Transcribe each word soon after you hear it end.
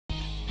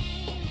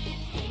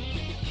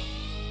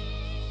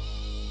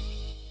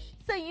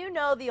you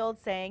know the old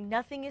saying,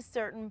 nothing is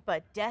certain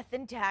but death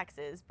and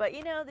taxes. But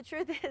you know, the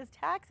truth is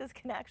taxes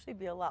can actually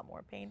be a lot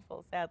more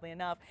painful, sadly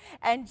enough.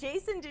 And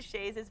Jason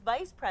Deshayes is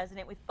Vice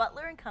President with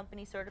Butler and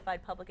Company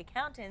Certified Public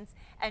Accountants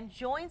and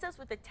joins us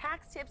with the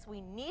tax tips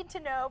we need to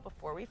know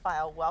before we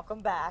file.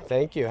 Welcome back.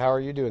 Thank you. How are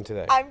you doing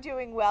today? I'm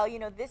doing well. You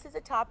know, this is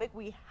a topic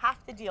we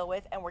have to deal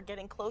with, and we're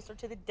getting closer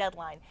to the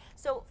deadline.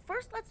 So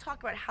first, let's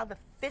talk about how the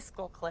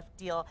fiscal cliff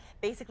deal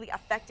basically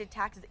affected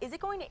taxes. Is it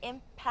going to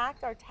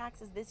impact our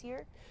taxes this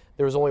year?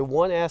 There was only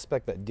one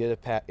aspect that did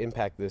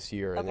impact this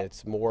year, and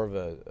it's more of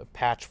a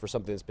patch for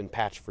something that's been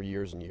patched for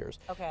years and years.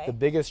 Okay. The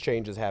biggest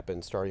changes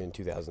happened starting in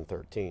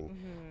 2013.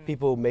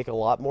 People who make a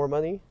lot more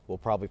money will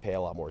probably pay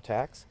a lot more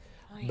tax.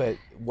 Oh, yeah. But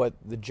what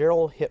the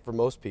general hit for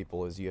most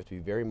people is you have to be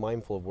very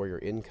mindful of where your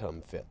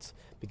income fits,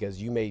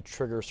 because you may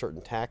trigger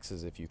certain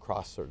taxes if you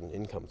cross certain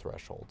income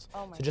thresholds.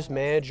 Oh my So just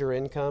goodness. manage your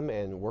income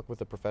and work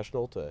with a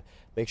professional to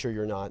make sure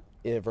you're not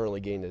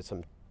inadvertently getting into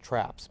some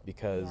traps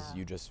because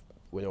you just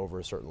went over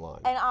a certain line.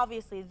 And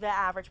obviously, the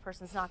average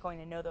person's not going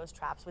to know those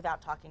traps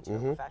without talking to a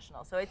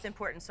professional. So it's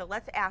important. So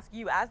let's ask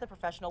you, as the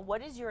professional,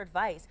 what is your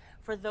advice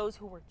for those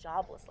who were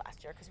jobless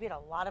last year? Because we had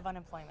a lot of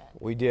unemployment.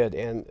 We did,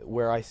 and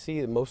where I see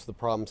that most of the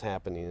problems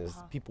happening is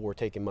people were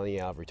taking money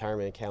out of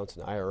retirement accounts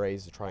and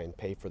IRAs to try and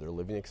pay for their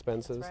living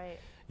expenses. That's right.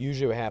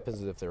 Usually what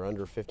happens is if they're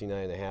under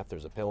 59.5,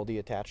 there's a penalty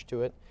attached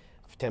to it,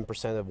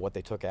 10% of what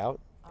they took out,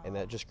 and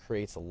that just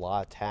creates a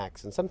lot of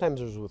tax. And sometimes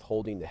there's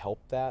withholding to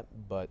help that,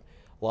 but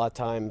a lot of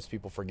times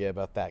people forget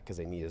about that because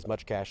they need as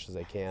much cash as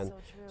they can. So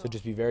true. So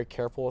just be very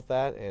careful with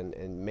that, and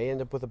may end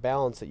up with a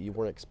balance that you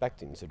weren't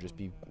expecting. So just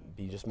be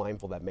just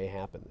mindful that may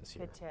happen this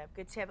year. Good tip,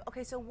 good tip.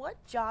 Okay, so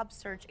what job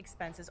search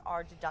expenses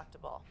are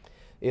deductible?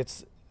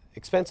 It's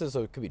expenses,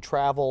 so it could be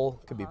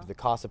travel, could be the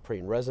cost of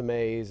printing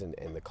resumes and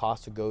the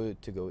cost to go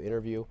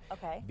interview.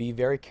 Okay. Be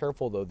very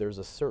careful though, there's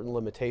a certain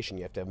limitation.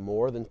 You have to have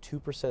more than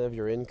 2% of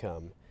your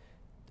income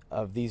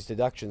of these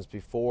deductions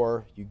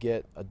before you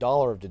get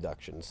 $1 of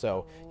deduction.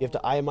 So you have to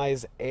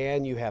itemize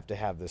and you have to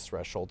have this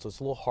threshold. So it's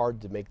a little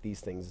hard to make these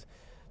things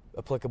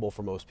applicable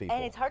for most people.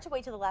 And it's hard to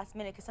wait till the last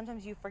minute because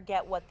sometimes you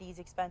forget what these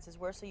expenses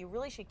were, so you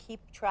really should keep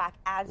track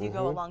as you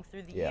go along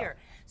through the year.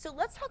 So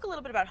let's talk a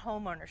little bit about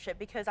home ownership,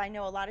 because I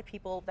know a lot of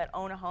people that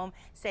own a home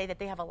say that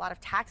they have a lot of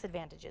tax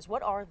advantages.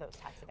 What are those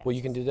tax advantages? Well,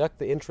 you can deduct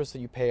the interest that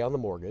you pay on the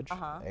mortgage,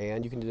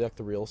 and you can deduct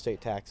the real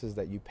estate taxes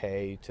that you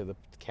pay to the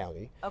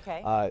county.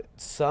 Okay.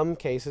 Some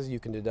cases you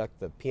can deduct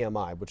the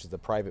PMI, which is the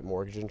private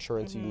mortgage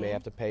insurance you may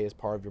have to pay as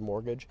part of your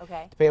mortgage.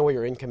 Okay. Depending on what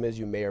your income is,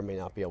 you may or may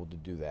not be able to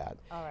do that.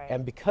 All right.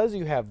 And because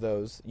you have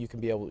those, you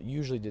can be able to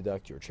usually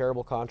deduct your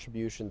charitable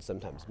contributions,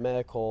 sometimes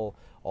medical,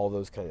 all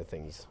those kind of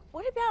things.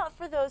 What about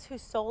for those who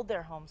sold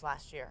their homes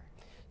last year?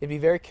 You'd be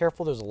very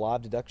careful. There's a lot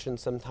of deductions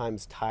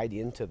sometimes tied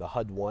into the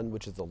HUD-1,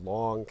 which is the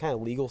long, kind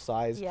of legal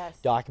size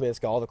document. It's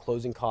got all the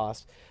closing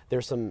costs.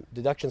 There's some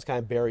deductions kind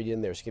of buried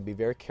in there, so you can be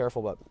very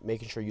careful about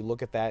making sure you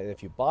look at that, and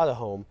if you bought a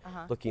home,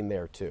 looking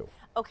there too.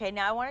 Okay,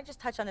 now I want to just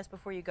touch on this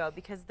before you go,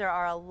 because there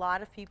are a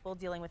lot of people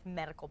dealing with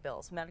medical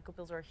bills. Medical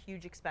bills are a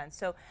huge expense.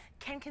 So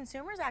can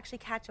consumers actually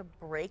catch a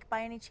break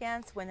by any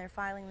chance when they're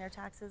filing their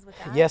taxes with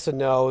that? Yes and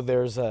no.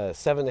 There's a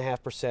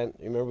 7.5%.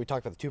 Remember we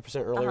talked about the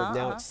 2% earlier?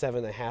 Now it's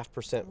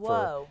 7.5%.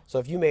 Whoa. So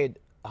if you made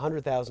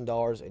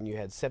 $100,000 and you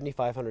had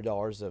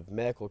 $7,500 of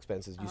medical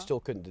expenses, you still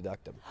couldn't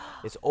deduct them.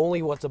 It's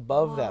only what's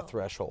above that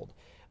threshold.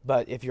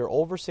 But if you're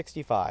over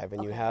 65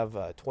 and you have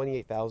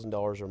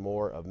 $28,000 or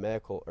more of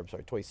medical, or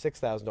sorry,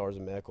 $26,000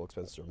 of medical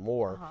expenses or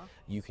more,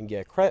 you can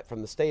get credit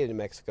from the state of New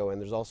Mexico,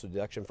 and there's also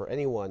deduction for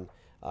anyone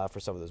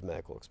for some of those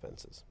medical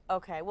expenses.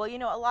 Okay, well, you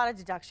know, a lot of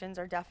deductions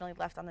are definitely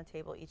left on the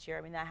table each year.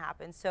 I mean, that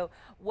happens. So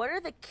what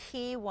are the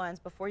key ones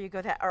before you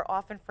go that are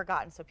often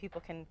forgotten so people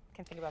can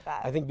think about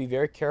that? I think be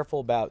very careful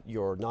about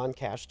your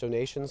non-cash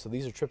donations. So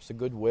these are trips to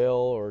Goodwill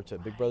or to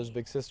Big Brothers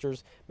Big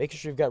Sisters. Making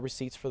sure you've got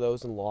receipts for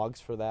those and logs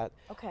for that.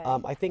 Okay.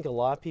 I think a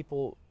lot of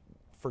people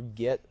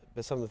forget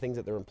some of the things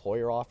that their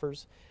employer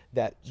offers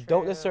that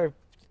don't necessarily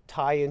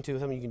tie into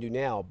something you can do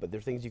now, but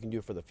they're things you can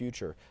do for the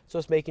future. So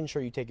it's making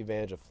sure you take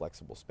advantage of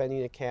flexible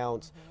spending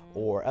accounts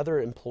or other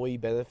employee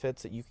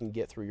benefits that you can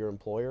get through your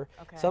employer.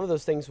 Okay. Some of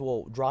those things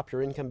will drop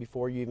your income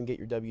before you even get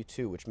your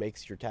W-2, which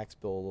makes your tax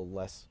bill a little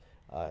less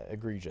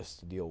egregious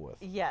to deal with.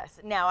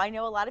 Yes. Now, I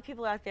know a lot of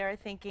people out there are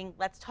thinking,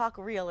 let's talk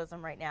realism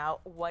right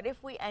now. What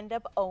if we end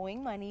up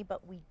owing money,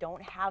 but we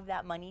don't have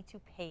that money to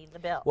pay the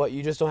bill? What,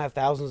 you just don't have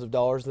thousands of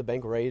dollars in the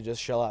bank ready to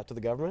just shell out to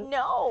the government?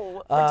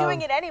 No. We're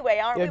doing it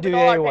anyway, aren't we? Do With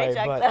all our anyway,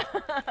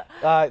 paychecks?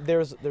 but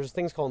there's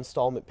things called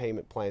installment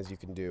payment plans you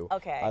can do.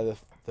 Okay.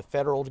 The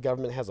federal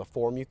government has a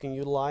form you can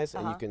utilize,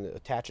 and you can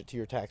attach it to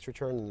your tax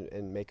return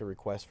and make a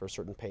request for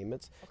certain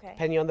payments. Okay.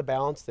 Depending on the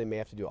balance, they may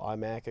have to do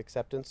automatic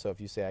acceptance. So if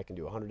you say I can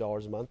do $100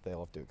 a month, they'll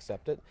have to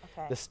accept it.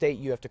 Okay. The state,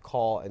 you have to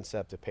call and set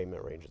up the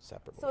payment arrangement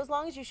separately. So as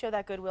long as you show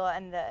that goodwill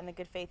and the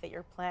good faith that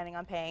you're planning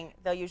on paying,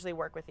 they'll usually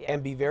work with you.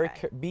 And be very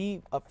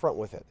be upfront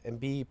with it and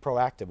be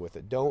proactive with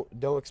it.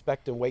 Don't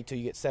expect and wait till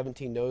you get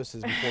 17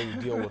 notices before you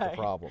deal with the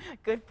problem.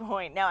 Good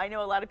point. Now I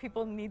know a lot of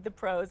people need the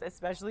pros,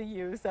 especially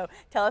you. So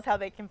tell us how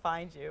they can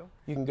find you.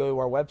 You can go to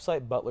our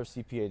website,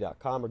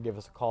 butlercpa.com, or give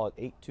us a call at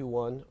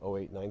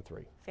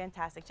 821-0893.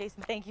 Fantastic.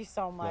 Jason, thank you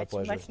so much. My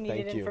pleasure. Much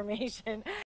needed Thank you. information.